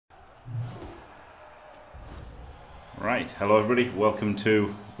Right, hello everybody, welcome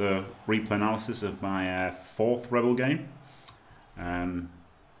to the replay analysis of my fourth Rebel game.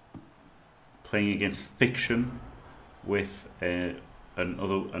 Playing against Fiction with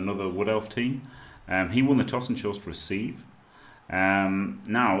another Wood Elf team. He won the toss and chose to receive.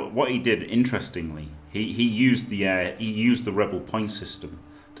 Now, what he did, interestingly, he used the Rebel point system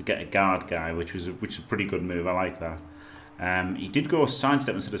to get a guard guy, which is a pretty good move. I like that. He did go a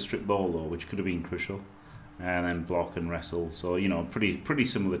sidestep instead of strip ball though, which could have been crucial. And then block and wrestle, so you know, pretty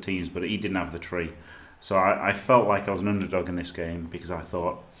similar teams, but he didn't have the tree. So I felt like I was an underdog in this game because I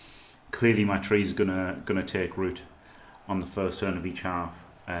thought clearly my tree's gonna take root on the first turn of each half.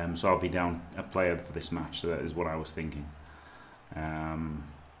 So I'll be down a player for this match. So that is what I was thinking.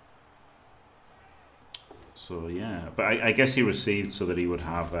 So yeah, but I guess he received so that he would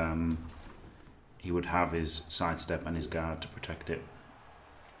have his sidestep and his guard to protect it.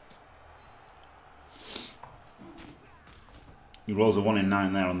 He rolls a 1 in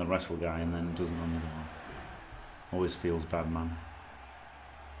 9 there on the wrestle guy and then doesn't on the other one. Always feels bad, man.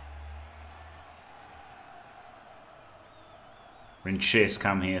 We're in chase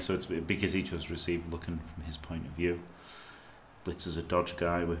cam here, so it's because he just received looking from his point of view. Blitz is a dodge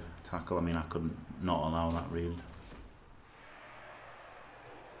guy with tackle. I mean, I couldn't not allow that really.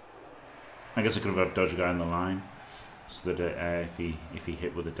 I guess I could have had dodge guy on the line, so that if he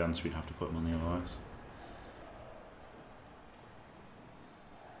hit with a dancer, he'd have to put him on the LOS.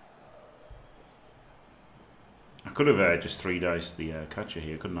 I could have just 3-diced the catcher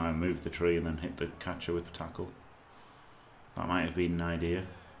here, couldn't I? Move the tree and then hit the catcher with the tackle. That might have been an idea.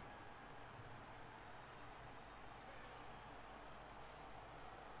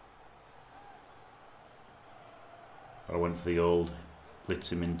 But I went for the old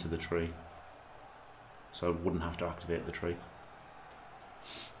blitz him into the tree, so I wouldn't have to activate the tree.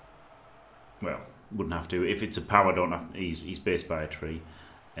 Well, wouldn't have to. If it's a power, don't have. He's based by a tree,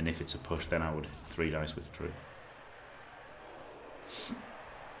 and if it's a push, then I would 3-dice with the tree.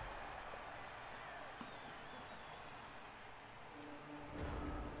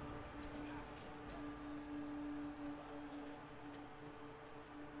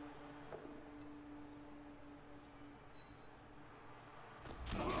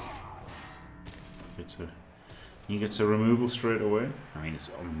 He gets a removal straight away. I mean, it's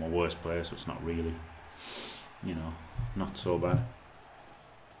on my worst player, so it's not really, you know, not so bad.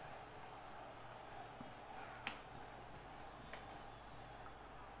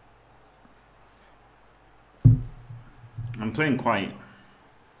 I'm playing quite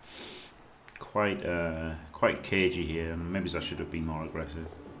cagey here, and maybe I should have been more aggressive.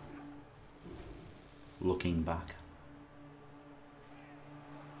 Looking back,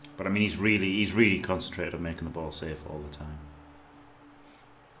 but I mean, he's really concentrated on making the ball safe all the time.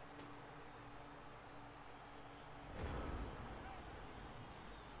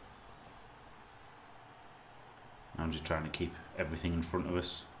 I'm just trying to keep everything in front of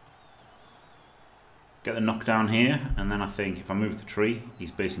us. Get the knockdown here, and then I think if I move the tree,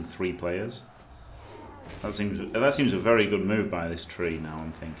 he's basing 3 players. That seems a very good move by this tree. Now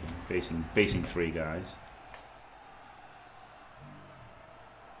I'm thinking basing 3 guys.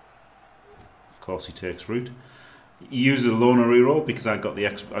 Of course, he takes root. He uses a loner reroll because I got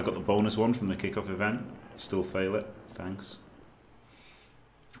the bonus one from the kickoff event. Still fail it. Thanks.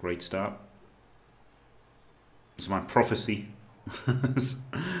 Great start. So my prophecy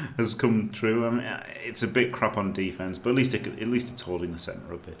has come true. I mean, it's a bit crap on defense, but at least it's holding the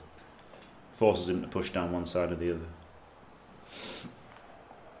center a bit. Forces him to push down one side or the other.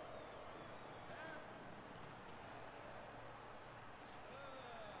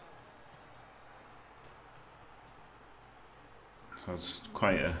 So it's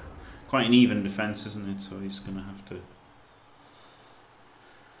quite an even defense, isn't it? So he's going to have to.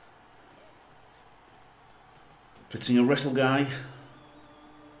 Blitzing a wrestle guy.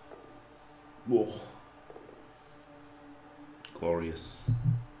 Whoa. Glorious.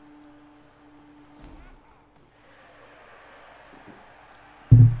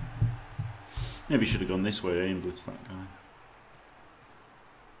 Maybe should have gone this way, and blitzed that guy.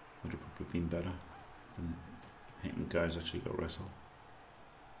 Would have probably been better than hitting the guys actually got wrestle.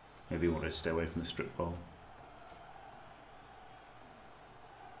 Maybe he wanted to stay away from the strip ball.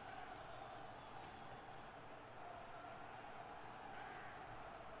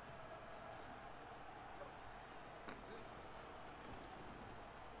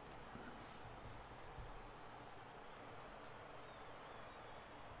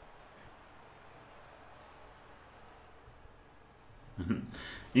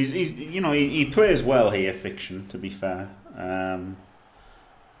 He's you know, he plays well here, Fiction, to be fair.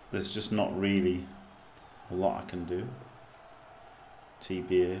 There's just not really a lot I can do.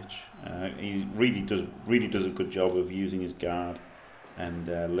 TBH. He really does a good job of using his guard and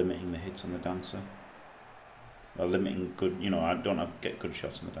limiting the hits on the dancer. Well, limiting good, you know, I don't get good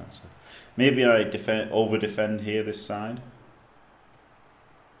shots on the dancer. Maybe I over defend here this side.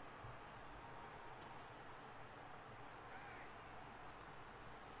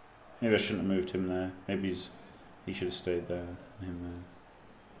 Maybe I shouldn't have moved him there. Maybe he should have stayed there, him there.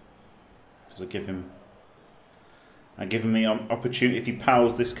 Because I give him the opportunity. If he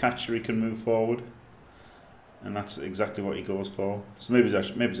powers this catcher, he can move forward, and that's exactly what he goes for. So maybe I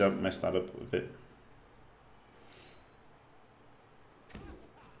messed that up a bit.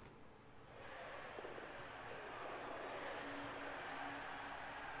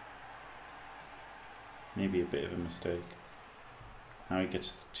 Maybe a bit of a mistake. Now he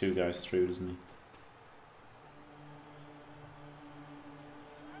gets 2 guys through, doesn't he?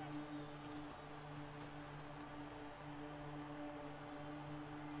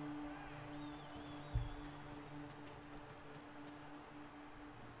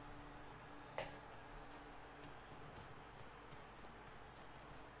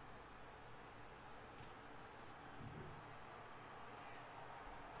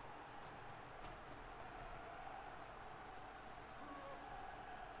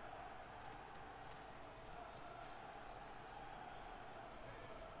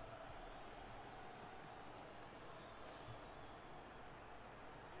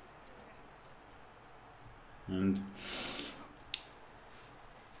 And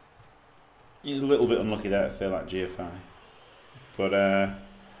he's a little bit unlucky there to fail at GFI. But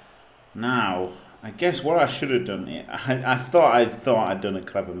now, I guess what I should have done, I thought I'd done a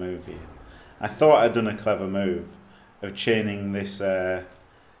clever move here. I thought I'd done a clever move of chaining this guy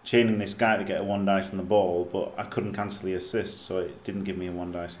to get a 1 dice on the ball, but I couldn't cancel the assist, so it didn't give me a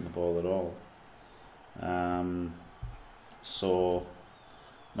 1 dice on the ball at all. So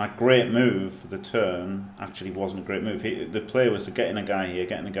my great move for the turn actually wasn't a great move. The play was to get in a guy here,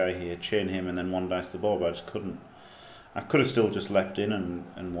 chain him, and then 1 dice the ball, but I just couldn't. I could have still just leapt in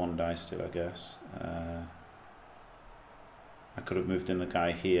and 1 dice it, I guess. I could have moved in the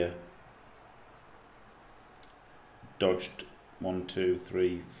guy here, dodged 1, 2,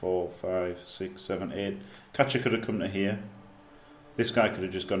 3, 4, 5, 6, 7, 8. Catcher could have come to here. This guy could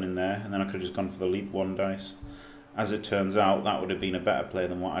have just gone in there, and then I could have just gone for the leap 1 dice. As it turns out, that would have been a better play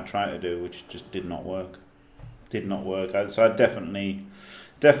than what I tried to do, which just did not work. So I definitely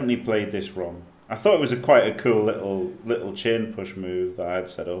played this wrong. I thought it was quite a cool little chain push move that I had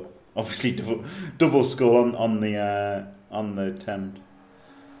set up. Obviously, double score on the attempt.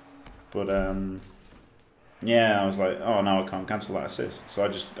 But yeah, I was like, oh no, I can't cancel that assist. So I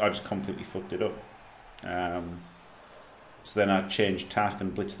just completely fucked it up. So then I changed tack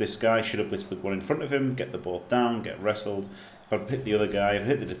and blitzed this guy. Should have blitzed the one in front of him, get the ball down, get wrestled. If I'd hit the other guy, if I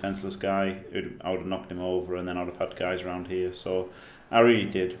hit the defenseless guy, I would have knocked him over, and then I'd have had guys around here. So I really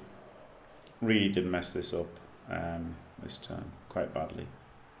did mess this up this turn quite badly.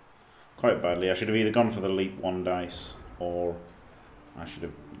 I should have either gone for the leap 1 dice, or I should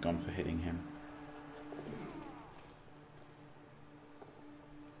have gone for hitting him.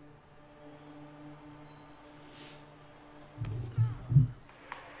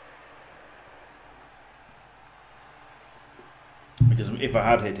 Because if I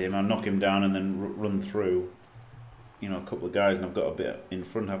had hit him, I'd knock him down and then run through, you know, a couple of guys, and I've got a bit in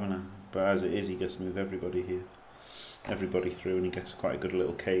front, haven't I? But as it is, he gets to move everybody here, everybody through, and he gets quite a good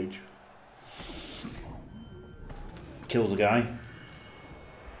little cage. Kills a guy.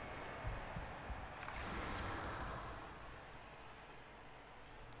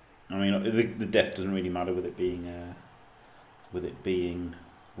 I mean, the death doesn't really matter with it being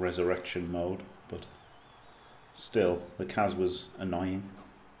resurrection mode, but still, the Kaz was annoying.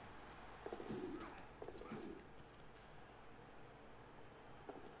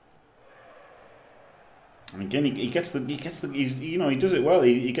 And again, he does it well.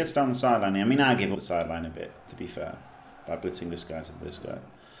 He gets down the sideline. I mean, I give up the sideline a bit, to be fair, by blitzing this guy to this guy.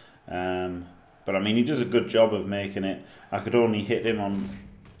 But I mean, he does a good job of making it. I could only hit him on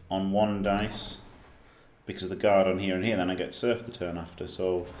 1 dice because of the guard on here and here. Then I get surf the turn after.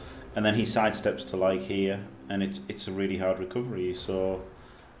 So, and then he sidesteps to like here, and it's a really hard recovery. So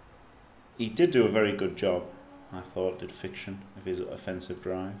he did do a very good job, I thought, did Fiction, of his offensive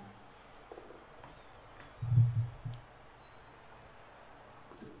drive.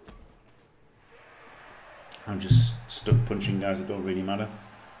 I'm just stuck punching guys that don't really matter.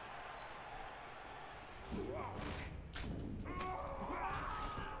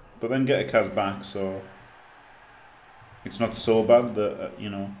 But then get a Kaz back, so it's not so bad that, you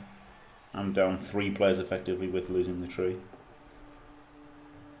know, I'm down 3 players effectively with losing the tree.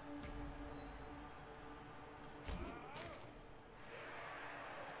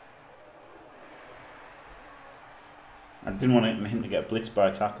 I didn't want him to get blitzed by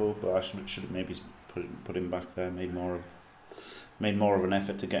a tackle, but I should have maybe put him back there. Made more of an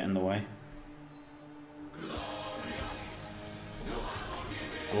effort to get in the way.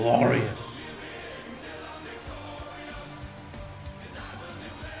 Glorious.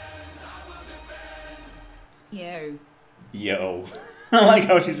 Yo. Yo. I like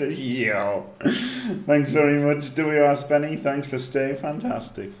how she says yo. Thanks very much, WR Spenny. Thanks for staying.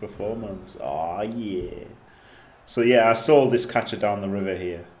 Fantastic for 4 months. Aw, yeah. So yeah, I saw this catcher down the river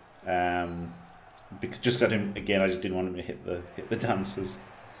here. Because just I just didn't want him to hit the dancers.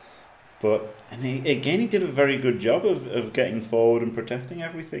 But he did a very good job of getting forward and protecting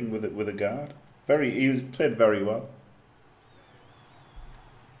everything with a guard. He played very well.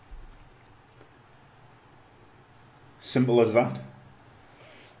 Simple as that.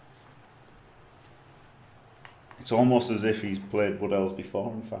 It's almost as if he's played Wood Elves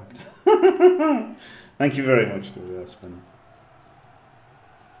before, in fact. Thank you very much, WR Spinner.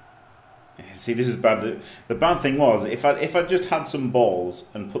 See, this is bad. The bad thing was, if I just had some balls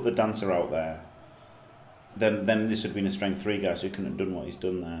and put the dancer out there, then this would have been a strength 3 guy, so he couldn't have done what he's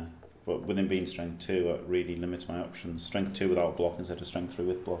done there. But with him being strength 2, it really limits my options. Strength 2 without block instead of strength 3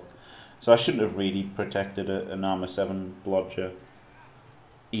 with block. So I shouldn't have really protected an armor 7 blodger,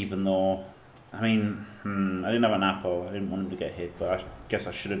 even though, I mean, I didn't have an apple. I didn't want him to get hit, but I guess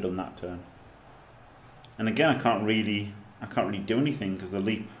I should have done that turn. And again, I can't really do anything because the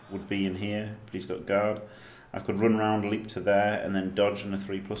leap would be in here, but he's got guard. I could run around, leap to there, and then dodge and a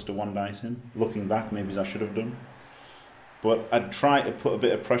 3+ to 1 dice in. Looking back, maybe I should have done. But I'd try to put a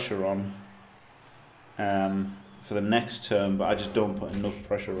bit of pressure on for the next turn, but I just don't put enough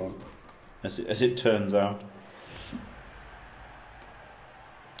pressure on, as it turns out.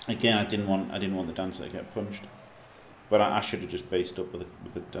 Again, I didn't want the dancer to get punched, but I should have just based up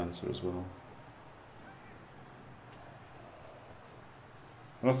with the dancer as well.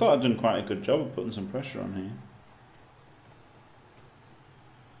 But I thought I'd done quite a good job of putting some pressure on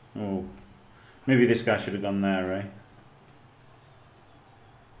here. Oh, maybe this guy should have gone there, right?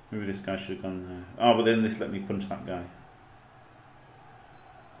 Maybe this guy should have gone there. Oh, but then this let me punch that guy.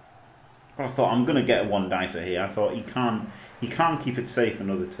 But I thought I'm gonna get a 1 dicer here. I thought he can't keep it safe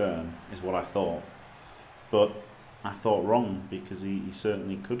another turn, is what I thought. But I thought wrong, because he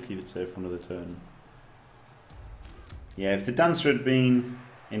certainly could keep it safe for another turn. Yeah, if the dancer had been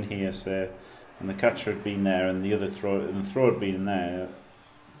in here, say, and the catcher had been there, and the throw had been in there,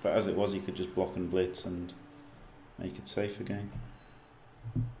 but as it was, he could just block and blitz and make it safe again.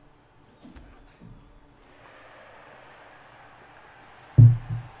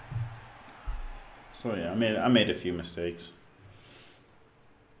 So yeah, I made a few mistakes.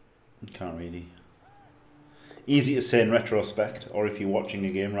 Can't really. Easy to say in retrospect, or if you're watching a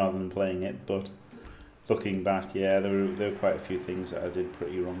game rather than playing it, but looking back, yeah, there were quite a few things that I did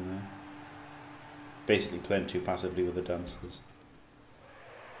pretty wrong there. Basically playing too passively with the dancers.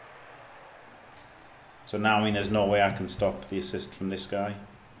 So now, I mean, there's no way I can stop the assist from this guy,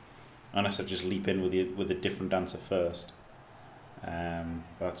 unless I just leap in with a different dancer first.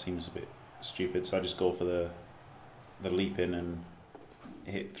 That seems a bit stupid, so I just go for the leap in and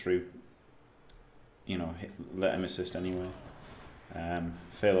hit through. You know, let him assist anyway.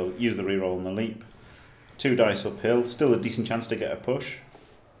 Fail. Use the reroll on the leap. 2 dice uphill, still a decent chance to get a push,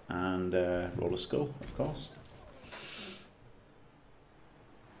 and roll a skull, of course.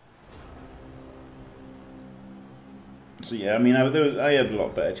 So yeah, I mean, I had a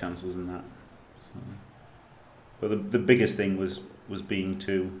lot better chances than that. So. But the biggest thing was being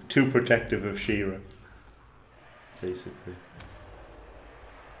too protective of Shira, basically.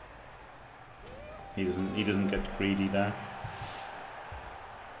 He doesn't get greedy there.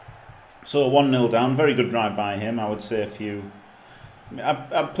 So 1-0 down, very good drive by him. I would say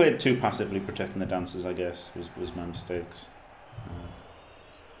I played too passively protecting the dancers, I guess, was my mistakes.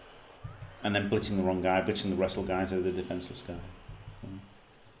 And then blitzing the wrong guy, blitzing the wrestle guy instead of the defenseless guy.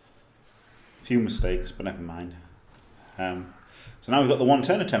 A few mistakes, but never mind. So now we've got the 1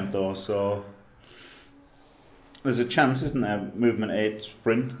 turn attempt though, so there's a chance, isn't there? Movement 8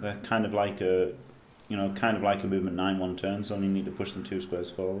 sprint, they're kind of like a movement 9 1 turn, so only need to push them 2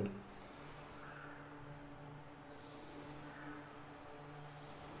 squares forward.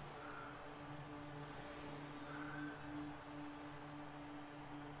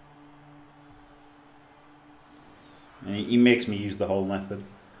 And he makes me use the whole method,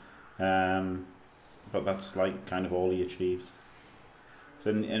 but that's like kind of all he achieves. So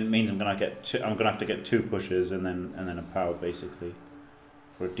it means I'm gonna have to get 2 pushes and then a power basically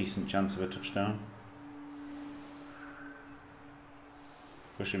for a decent chance of a touchdown.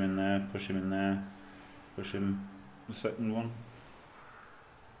 Push him in there, push him in there, push him the second one.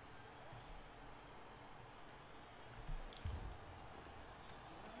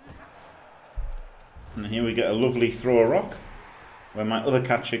 And here we get a lovely throw a rock where my other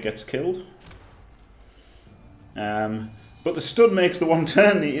catcher gets killed. But the stud makes the 1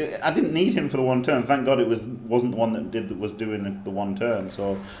 turn. I didn't need him for the 1 turn. Thank God it wasn't the one that was doing the 1 turn.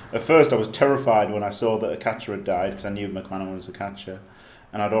 So at first I was terrified when I saw that a catcher had died because I knew McManaman was a catcher,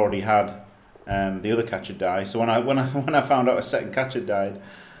 and I'd already had the other catcher die. So when I found out a second catcher died,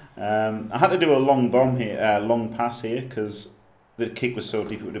 I had to do a long bomb here, long pass here because the kick was so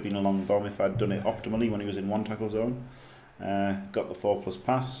deep it would have been a long bomb if I'd done it optimally when he was in 1 tackle zone. Got the 4+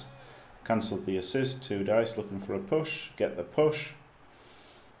 pass. Cancelled the assist, 2 dice, looking for a push, get the push.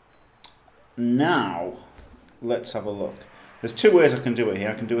 Now, let's have a look. There's 2 ways I can do it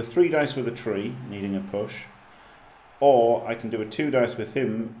here. I can do a 3 dice with a tree, needing a push, or I can do a 2 dice with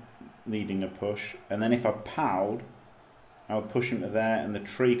him, needing a push, and then if I powed, I would push him to there, and the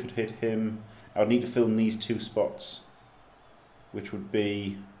tree could hit him. I would need to fill in these 2 spots, which would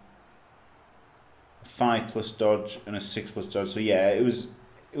be a 5+ dodge and a 6+ dodge. So yeah, it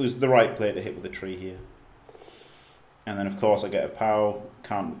was the right play to hit with the tree here. And then of course I get a pow,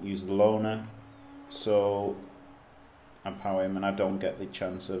 can't use the loner, so I power him and I don't get the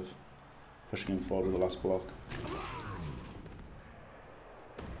chance of pushing him forward with the last block.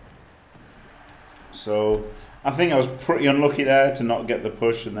 So I think I was pretty unlucky there to not get the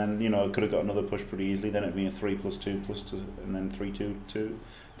push, and then, you know, I could have got another push pretty easily. Then it'd be a 3+2+2 and then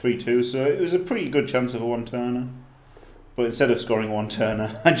 3-2. So it was a pretty good chance of a 1 turner. But instead of scoring a 1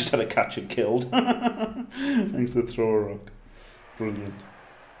 turner, I just had a catcher killed. Thanks to throw a rock. Brilliant.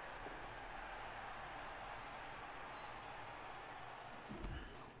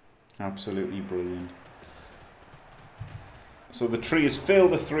 Absolutely brilliant. So the tree has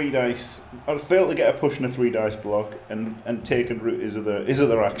failed a 3 dice, or failed to get a push and a 3 dice block, and taken root his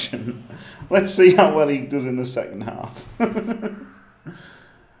other action. Let's see how well he does in the second half.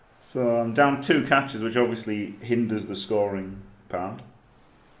 So I'm down 2 catches, which obviously hinders the scoring part.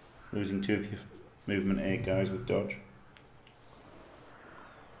 Losing 2 of your movement 8 guys with dodge.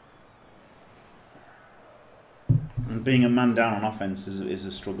 And being a man down on offense is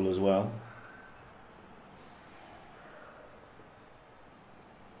a struggle as well.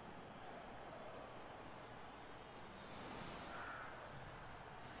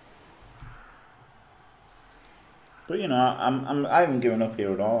 But you know, I haven't given up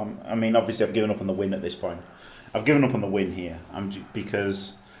here at all. I mean, obviously, I've given up on the win at this point. I've given up on the win here.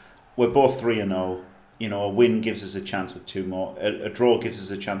 Because we're both 3-0. You know, a win gives us a chance with 2 more. A draw gives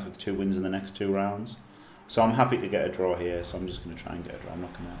us a chance with 2 wins in the next 2 rounds. So I'm happy to get a draw here. So I'm just going to try and get a draw. I'm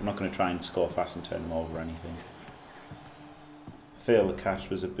not going to try and score fast and turn them over or anything. Fail the catch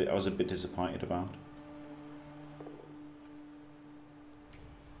was I was a bit disappointed about.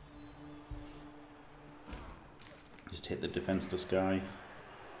 Just hit the defenseless guy.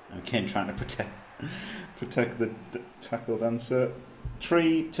 And again, trying to protect the tackle dancer.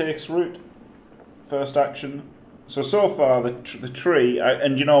 Tree takes root. First action. So far the tree,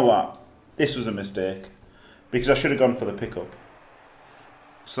 and you know what? This was a mistake because I should have gone for the pickup.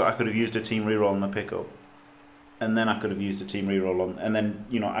 So I could have used a team reroll on the pickup, and then I could have used a team reroll on, and then,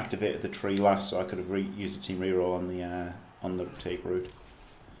 you know, activated the tree last, so I could have used a team reroll on the take route.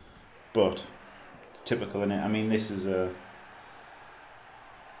 But typical, innit? I mean, this is a...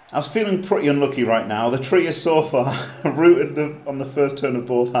 I was feeling pretty unlucky right now. The tree has so far rooted on the first turn of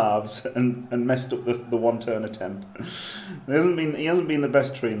both halves and messed up the 1 turn attempt. He hasn't been the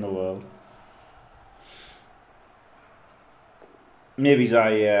best tree in the world. Maybe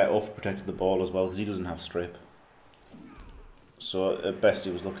I overprotected the ball as well because he doesn't have strip. So at best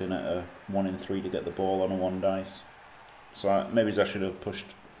he was looking at a 1 in 3 to get the ball on a 1 dice. So maybe I should have pushed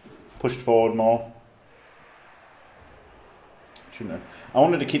forward more. I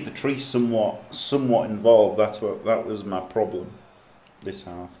wanted to keep the tree somewhat involved. That was my problem this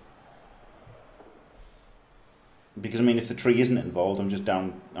half. Because I mean, if the tree isn't involved, I'm just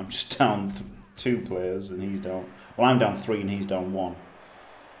down 2 players and he's down. Well, I'm down 3 and he's down 1.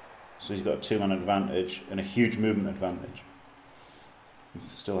 So he's got a 2-man advantage and a huge movement advantage.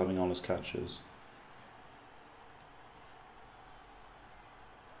 Still having all his catches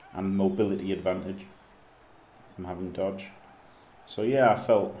and mobility advantage. I'm having dodge. So yeah, I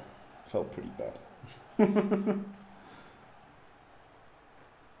felt pretty bad.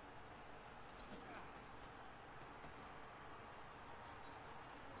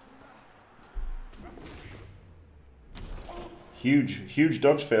 Huge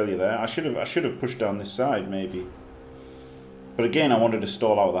dodge failure there. I should have pushed down this side maybe. But again, I wanted to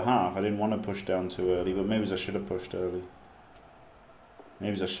stall out the half. I didn't want to push down too early, but maybe I should have pushed early.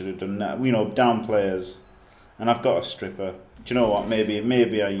 Maybe I should have done that. You know, down players. And I've got a stripper. Do you know what?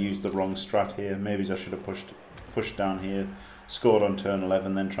 Maybe I used the wrong strat here. Maybe I should have pushed down here, scored on turn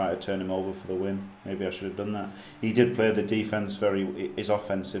 11, then try to turn him over for the win. Maybe I should have done that. He did play the defense his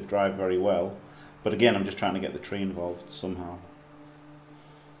offensive drive very well. But again, I'm just trying to get the tree involved somehow.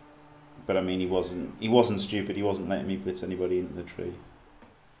 But I mean, he wasn't stupid. He wasn't letting me blitz anybody into the tree.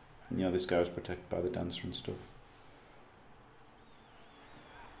 You know, this guy was protected by the dancer and stuff.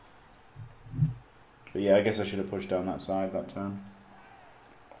 But yeah, I guess I should have pushed down that side that time.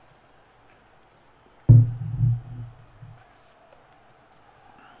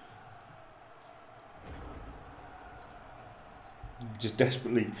 Just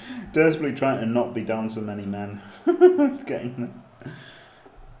desperately trying to not be down so many men.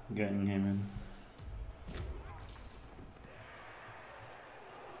 getting him in.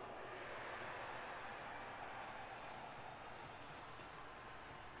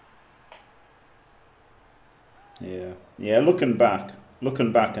 Yeah. Looking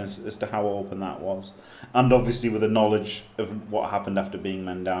back as to how open that was, and obviously with the knowledge of what happened after being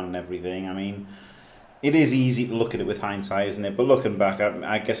men down and everything, I mean, it is easy to look at it with hindsight, isn't it? But looking back,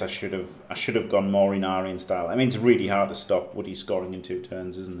 I guess I should have gone more in Arian style. I mean, it's really hard to stop Woody scoring in 2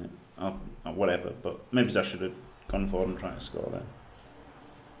 turns, isn't it? Or whatever. But maybe I should have gone forward and tried to score there.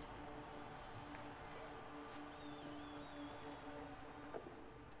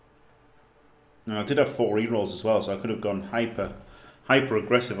 Now, I did have 4 rerolls as well, so I could have gone hyper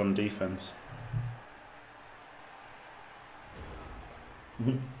aggressive on defense.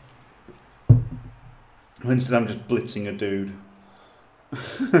 Instead, I'm just blitzing a dude.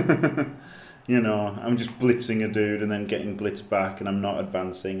 You know, I'm just blitzing a dude and then getting blitzed back, and I'm not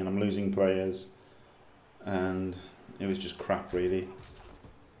advancing, and I'm losing players. And it was just crap, really.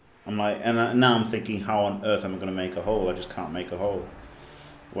 I'm like, and now I'm thinking, how on earth am I going to make a hole? I just can't make a hole.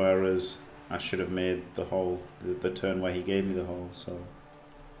 Whereas I should have made the hole, the turn where he gave me the hole. So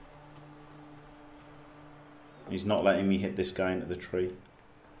he's not letting me hit this guy into the tree.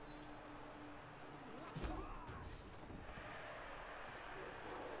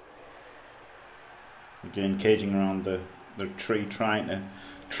 Again, caging around the tree, trying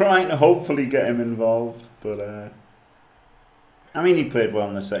to hopefully get him involved. But I mean, he played well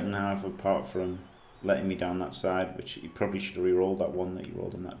in the second half, apart from letting me down that side, which he probably should have re-rolled that one that he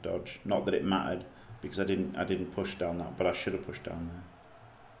rolled on that dodge. Not that it mattered, because I didn't push down that, but I should have pushed down there.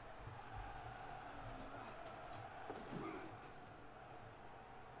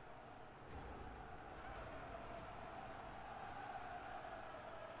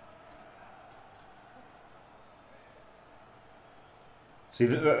 See,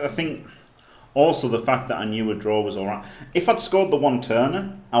 I think also the fact that I knew a draw was alright. If I'd scored the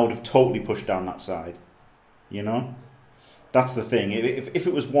 1-turner, I would have totally pushed down that side. You know? That's the thing. If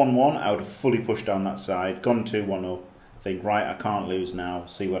it was 1-1, I would have fully pushed down that side, gone 2-1 up, think, right, I can't lose now,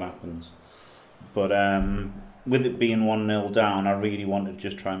 see what happens. But with it being 1-0 down, I really wanted to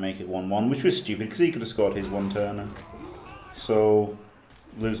just try and make it 1-1, which was stupid, because he could have scored his 1-turner. So,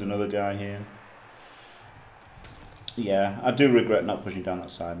 lose another guy here. Yeah, I do regret not pushing down that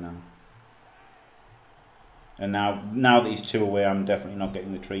side now. And now that he's 2 away, I'm definitely not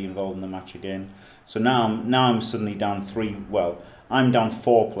getting the tree involved in the match again. So now I'm suddenly down 3. Well, I'm down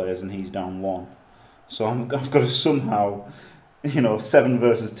 4 players and he's down 1. So I've got to somehow, you know, 7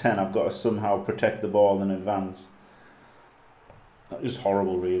 versus 10. I've got to somehow protect the ball and advance. That is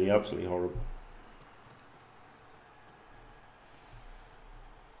horrible, really, absolutely horrible.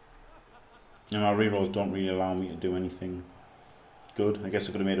 And my rerolls don't really allow me to do anything good. I guess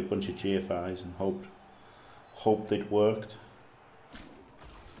I could have made a bunch of GFIs and hoped they'd worked.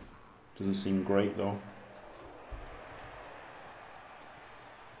 Doesn't seem great though.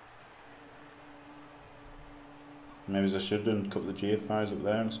 Maybe I should have done a couple of GFIs up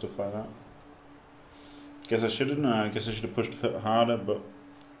there and stuff like that. Guess I shouldn't. I guess I should have pushed a bit harder, but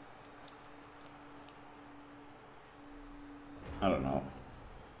I don't know.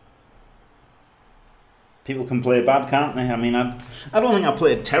 People can play bad, can't they? I mean, I don't think I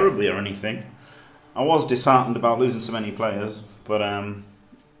played terribly or anything. I was disheartened about losing so many players, but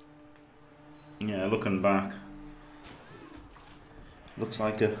yeah, looking back, looks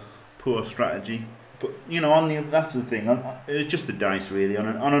like a poor strategy. But you know, that's the thing. It's just the dice, really.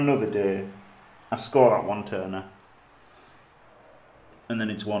 On another day, I score that 1-turner, and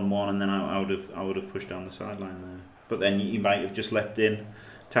then it's 1-1, and then I would have pushed down the sideline there. But then you might have just leapt in,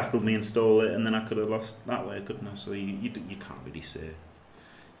 tackled me and stole it, and then I could have lost that way, couldn't I? So you can't really say.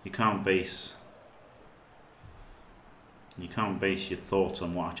 You can't base your thoughts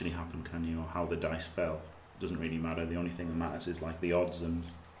on what actually happened, can you? Or how the dice fell. It doesn't really matter. The only thing that matters is like the odds and,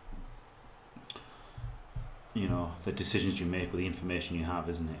 you know, the decisions you make with the information you have,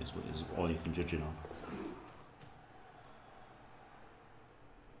 isn't it? Is all you can judge it on.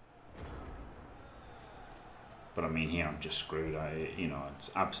 But I mean, here I'm just screwed. You know, it's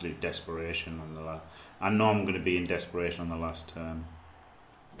absolute desperation on the I know I'm going to be in desperation on the last turn.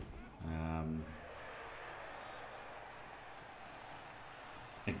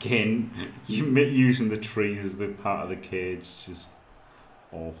 Again, using the tree as the part of the cage is just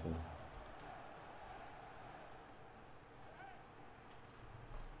awful.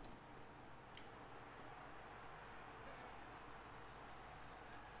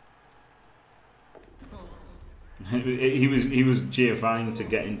 he was GFIing to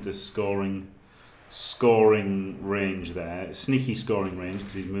get into scoring range there, sneaky scoring range,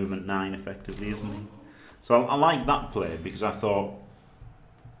 because he's movement 9 effectively, isn't he? So I like that play because I thought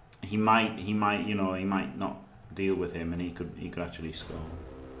he might you know, he might not deal with him and he could actually score.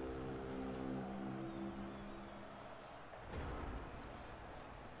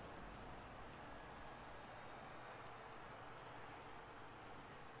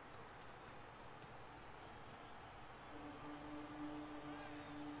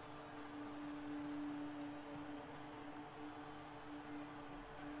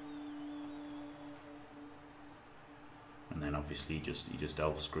 Obviously he just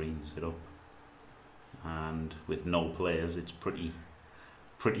elf screens it up, and with no players it's pretty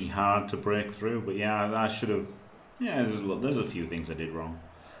hard to break through. But yeah, I should have, yeah, there's a few things I did wrong.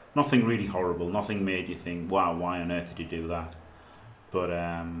 Nothing really horrible, nothing made you think, wow, why on earth did you do that? But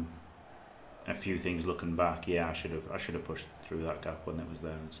a few things looking back, yeah, I should have pushed through that gap when it was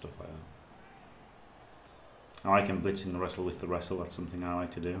there and stuff like that. I like him blitzing the wrestle with the wrestle. That's something I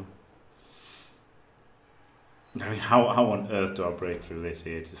like to do. I mean, how on earth do I break through this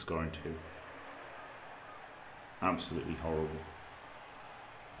here to scoring 2? Absolutely horrible.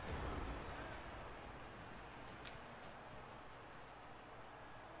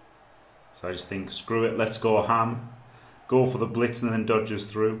 So I just think, screw it, let's go ham. Go for the blitz and then dodges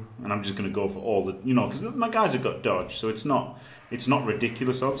through. And I'm just going to go for all the, you know, because my guys have got dodge, so it's not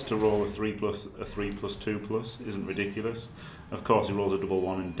ridiculous odds to roll a 3+2+ isn't ridiculous. Of course, he rolls a double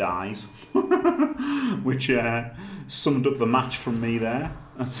 1 and dies, which summed up the match from me there.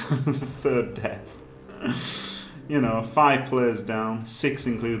 That's the 3rd death. You know, 5 players down, 6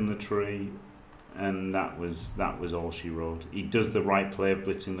 including the tree, and that was all she wrote. He does the right play of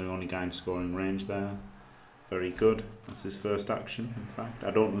blitzing the only guy in scoring range there. Very good. That's his first action, in fact.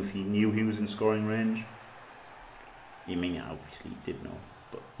 I don't know if he knew he was in scoring range. I mean, obviously he did know,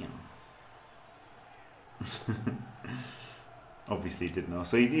 but, you know. Obviously he did know.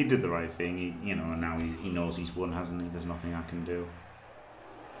 So he did the right thing, you know, and now he knows he's won, hasn't he? There's nothing I can do.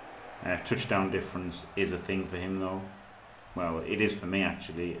 Touchdown difference is a thing for him, though. Well, it is for me,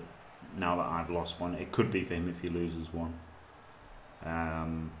 actually, now that I've lost one. It could be for him if he loses one.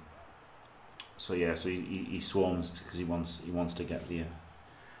 So yeah, so he swarms because he wants to get the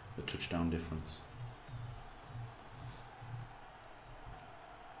touchdown difference.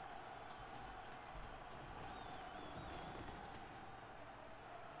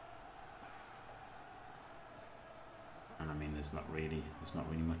 And I mean, there's not really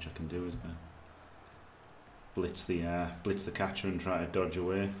much I can do, is there? Blitz the catcher and try to dodge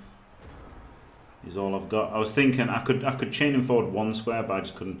away is all I've got. I was thinking I could chain him forward 1 square, but I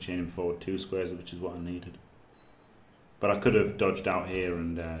just couldn't chain him forward 2 squares, which is what I needed. But I could have dodged out here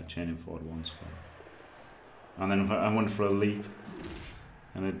and chained him forward 1 square. And then I went for a leap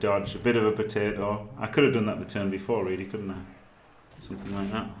and a dodge, a bit of a potato. I could have done that the turn before, really, couldn't I? Something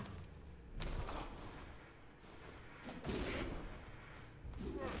like that.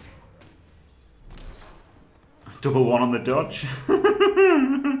 Double 1 on the dodge.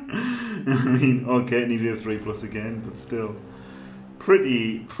 I mean, okay, needed a 3+ again, but still,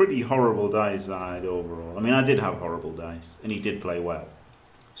 pretty horrible dice I had overall. I mean, I did have horrible dice, and he did play well.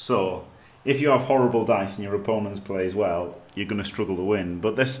 So, if you have horrible dice and your opponents plays well, you're going to struggle to win.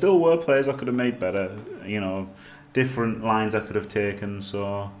 But there still were plays I could have made better. You know, different lines I could have taken.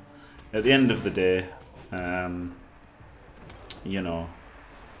 So, at the end of the day, you know,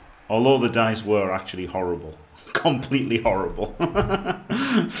 although the dice were actually horrible. Completely horrible.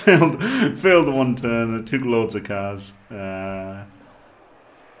 failed 1 turn. It took loads of cars.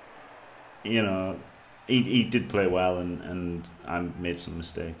 You know, he did play well, and I made some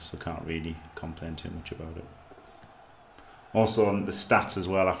mistakes, so can't really complain too much about it. Also on the stats as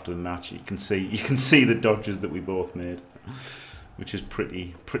well after the match, you can see the dodges that we both made, which is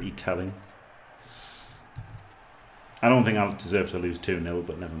pretty telling. I don't think I'll deserve to lose 2-0,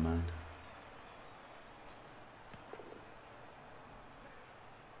 but never mind.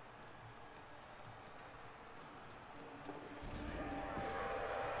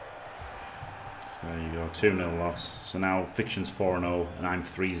 So there you go, 2-0 loss. So now Fiction's 4-0 and I'm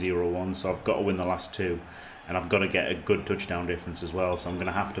 3-0-1, so I've got to win the last two. And I've got to get a good touchdown difference as well, so I'm going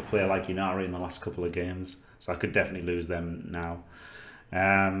to have to play like Unari in the last couple of games. So I could definitely lose them now.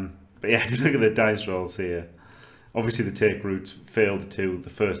 But yeah, if you look at the dice rolls here, obviously the take routes failed the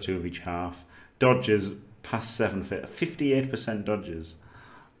first two of each half. Dodges past 7, 58% dodges,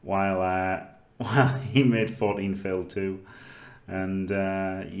 while he made 14 fail 2. And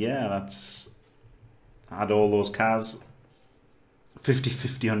yeah, that's, add all those cars,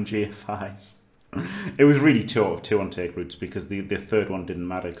 50-50 on GFIs. It was really 2 out of 2 on take routes because the third one didn't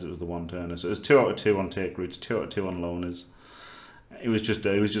matter because it was the one turner. So it was 2 out of 2 on take routes, 2 out of 2 on loaners. It was just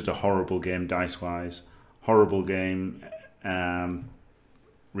a horrible game dice wise, horrible game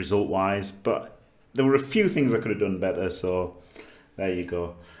result wise. But there were a few things I could have done better. So there you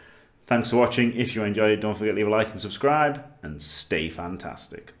go. Thanks for watching. If you enjoyed it, don't forget to leave a like and subscribe, and stay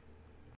fantastic.